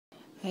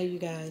Hey you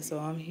guys, so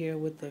I'm here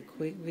with a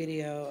quick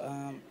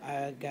video.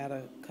 I got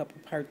a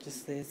couple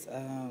purchases.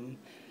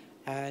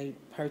 I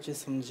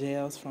purchased some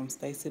gels from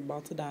Stacy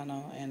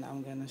Baltodano, and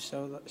I'm gonna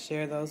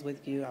share those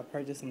with you. I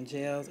purchased some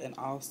gels and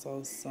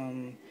also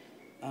some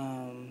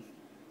um,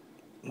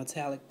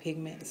 metallic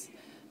pigments.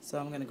 So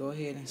I'm gonna go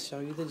ahead and show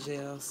you the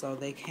gels. So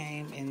they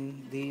came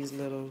in these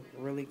little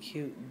really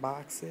cute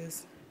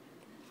boxes,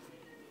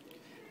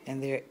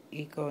 and they're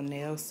eco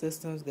nail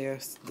systems. They're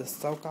the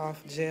soak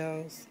off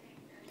gels.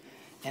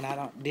 And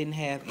I didn't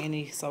have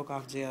any soak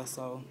off gel,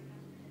 so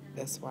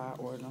that's why I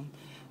ordered them.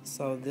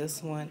 So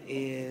this one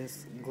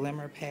is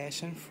Glimmer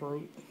Passion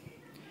Fruit,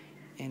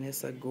 and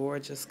it's a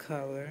gorgeous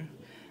color.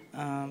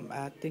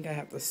 I think I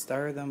have to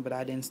stir them, but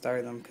I didn't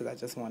stir them because I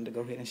just wanted to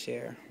go ahead and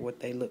share what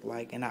they look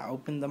like. And I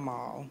opened them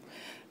all.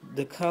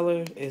 The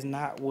color is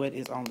not what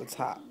is on the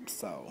top,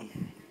 so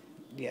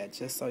yeah,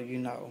 just so you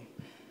know.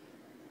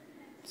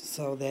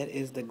 So that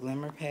is the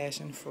Glimmer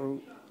Passion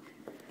Fruit.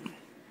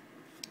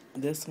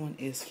 This one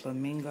is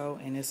Flamingo,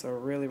 and it's a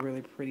really,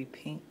 really pretty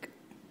pink.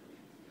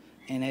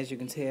 And as you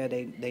can tell,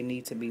 they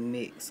need to be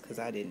mixed because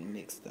I didn't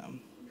mix them.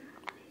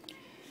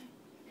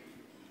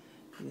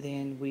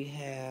 Then we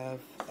have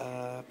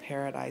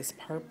Paradise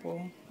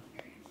Purple.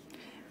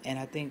 And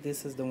I think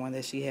this is the one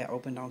that she had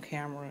opened on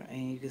camera.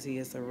 And you can see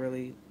it's a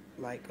really,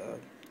 like a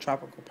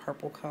tropical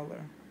purple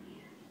color.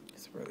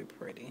 It's really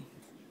pretty.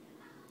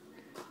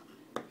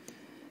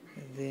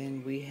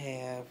 Then we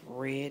have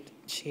Red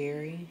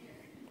Cherry.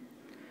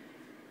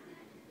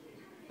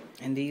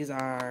 And these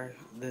are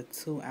the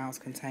 2-ounce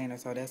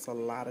containers, so that's a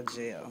lot of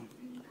gel.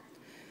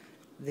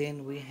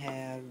 Then we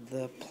have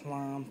the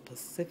Plum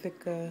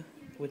Pacifica,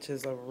 which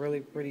is a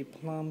really pretty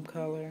plum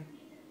color.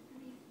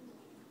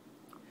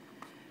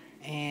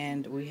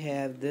 And we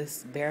have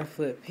this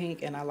Barefoot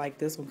Pink, and I like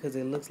this one because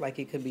it looks like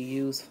it could be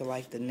used for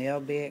like the nail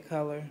bed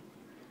color.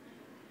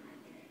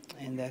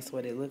 And that's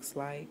what it looks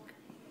like.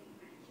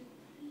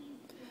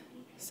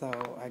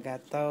 So I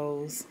got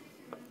those.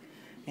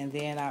 And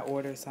then I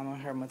ordered some of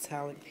her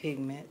metallic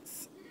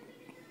pigments.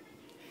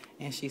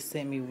 And she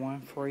sent me one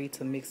free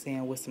to mix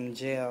in with some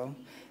gel.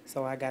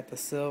 So I got the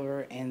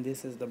silver, and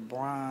this is the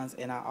bronze.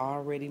 And I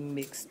already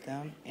mixed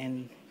them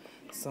in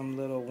some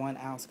little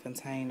 1-ounce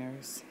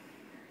containers.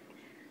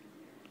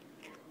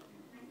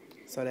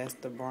 So that's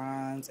the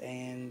bronze,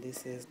 and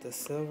this is the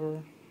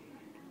silver.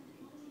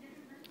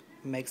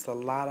 Makes a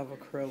lot of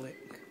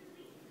acrylic.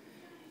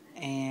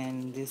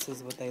 And this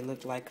is what they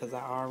look like because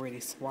I already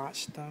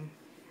swatched them.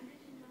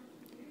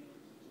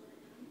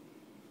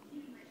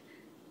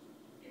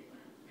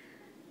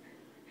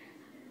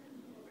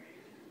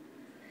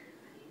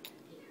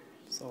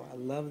 So I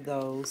love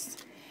those.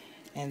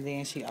 And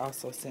then she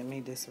also sent me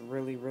this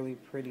really, really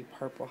pretty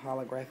purple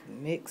holographic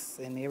mix.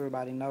 And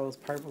everybody knows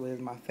purple is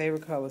my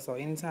favorite color. So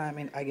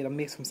anytime I get a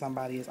mix from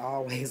somebody, it's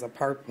always a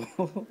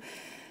purple.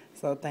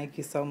 So thank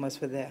you so much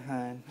for that,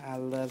 hon. I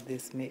love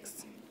this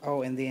mix.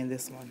 Oh, and then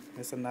this one.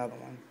 It's another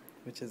one,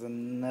 which is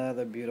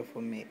another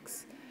beautiful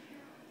mix.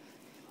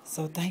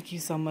 So thank you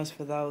so much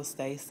for those,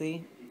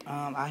 Stacy.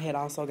 I had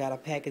also got a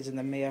package in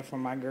the mail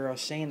from my girl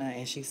Sheena,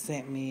 and she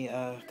sent me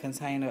a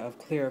container of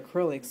clear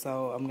acrylic,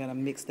 so I'm going to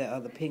mix that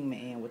other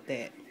pigment in with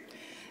that.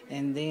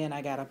 And then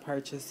I got a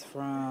purchase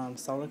from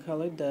Solar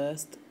Color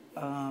Dust.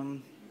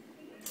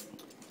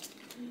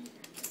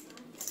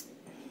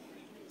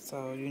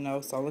 So, you know,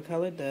 Solar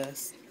Color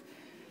Dust.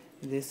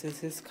 This is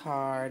his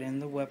card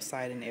and the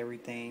website and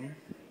everything.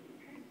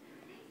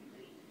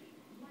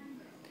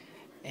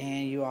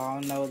 And you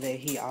all know that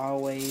he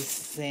always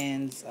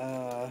sends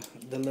the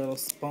little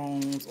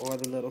spoons or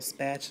the little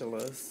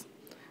spatulas.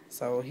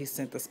 So he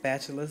sent the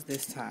spatulas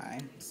this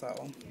time.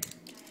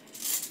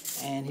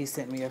 And he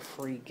sent me a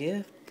free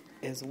gift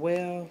as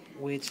well,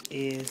 which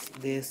is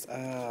this,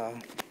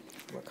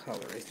 what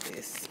color is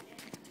this?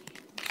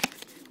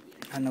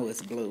 I know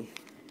it's blue.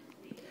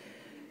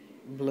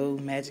 Blue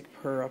Magic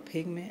Pearl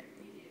pigment.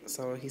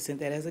 So he sent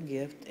that as a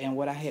gift. And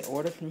what I had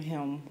ordered from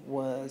him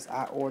was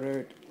I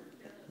ordered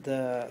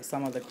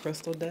some of the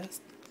crystal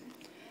dust,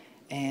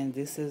 and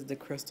this is the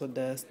crystal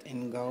dust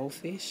in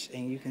Goldfish,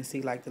 and you can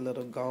see like the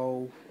little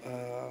gold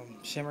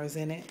shimmers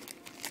in it.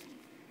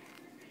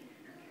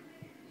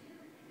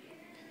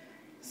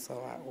 So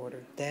I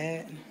ordered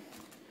that.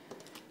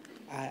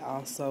 I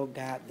also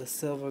got the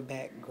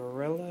Silverback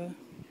Gorilla,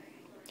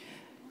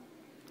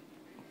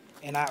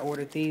 and I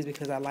ordered these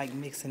because I like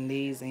mixing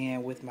these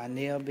in with my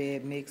nail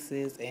bed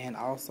mixes and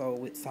also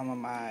with some of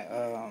my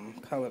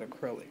colored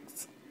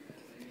acrylics.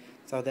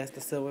 So that's the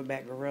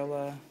Silverback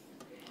Gorilla.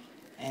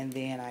 And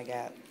then I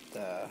got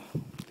the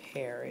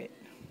Parrot.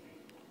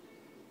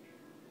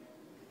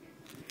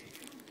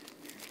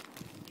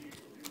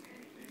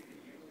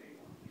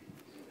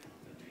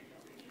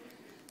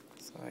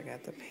 So I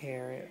got the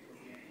Parrot.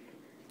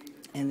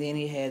 And then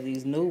he had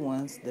these new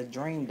ones, the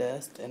Dream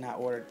Dust, and I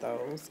ordered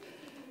those.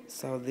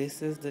 So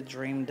this is the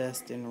Dream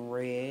Dust in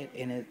red,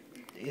 and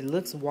it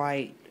looks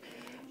white,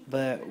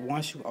 but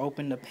once you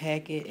open the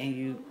packet and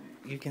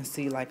you can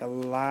see like a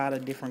lot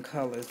of different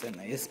colors in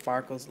it. It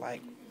sparkles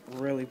like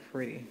really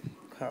pretty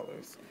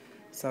colors.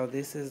 So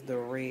this is the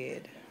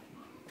red,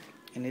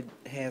 and it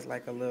has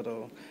like a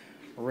little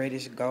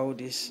reddish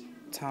goldish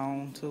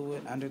tone to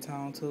it,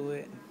 undertone to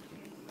it.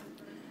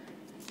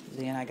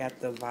 Then I got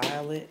the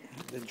violet,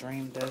 the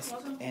Dream Dust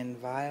in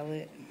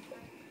violet.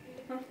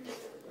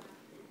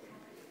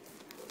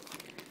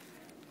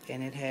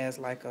 And it has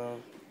like a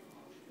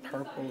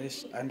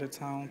purplish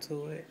undertone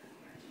to it.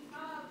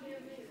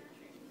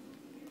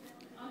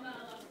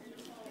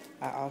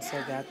 I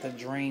also got the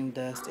Dream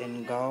Dust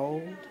in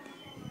gold.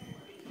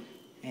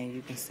 And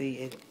you can see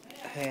it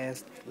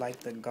has like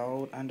the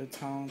gold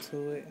undertone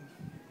to it.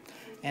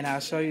 And I'll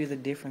show you the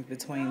difference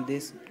between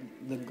this,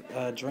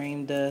 the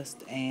Dream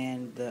Dust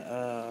and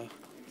the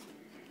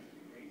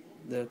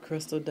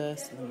crystal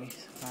dust. Let me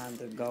find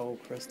the gold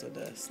crystal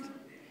dust.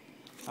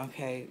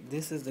 Okay,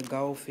 this is the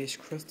goldfish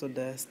crystal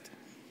dust,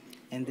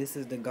 and this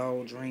is the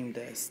gold dream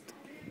dust.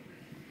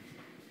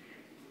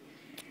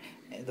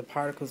 And the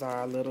particles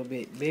are a little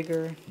bit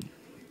bigger.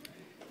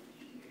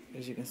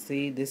 As you can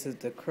see, this is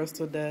the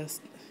crystal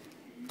dust,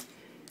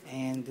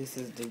 and this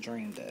is the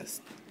dream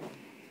dust.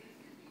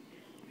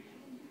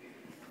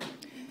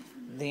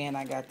 Then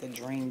I got the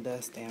dream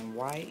dust in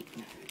white,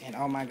 and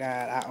oh my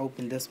God, I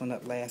opened this one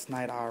up last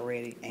night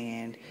already,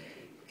 and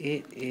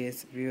it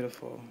is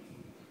beautiful.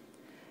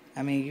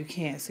 I mean, you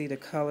can't see the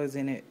colors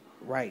in it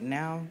right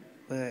now,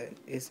 but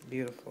it's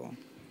beautiful.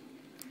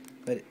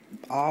 But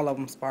all of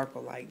them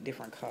sparkle like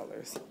different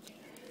colors.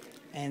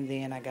 And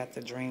then I got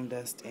the Dream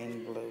Dust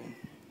in blue.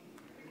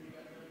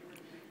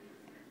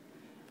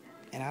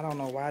 And I don't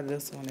know why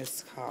this one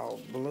is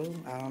called blue.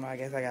 I don't know, I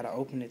guess I gotta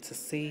open it to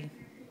see.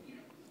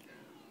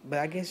 But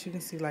I guess you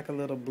can see like a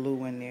little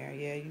blue in there.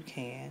 Yeah, you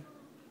can.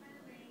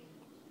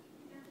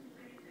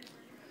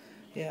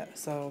 Yeah,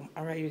 so,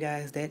 alright you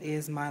guys, that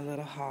is my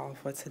little haul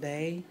for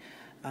today.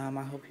 I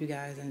hope you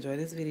guys enjoy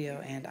this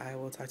video, and I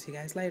will talk to you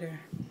guys later.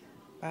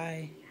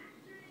 Bye.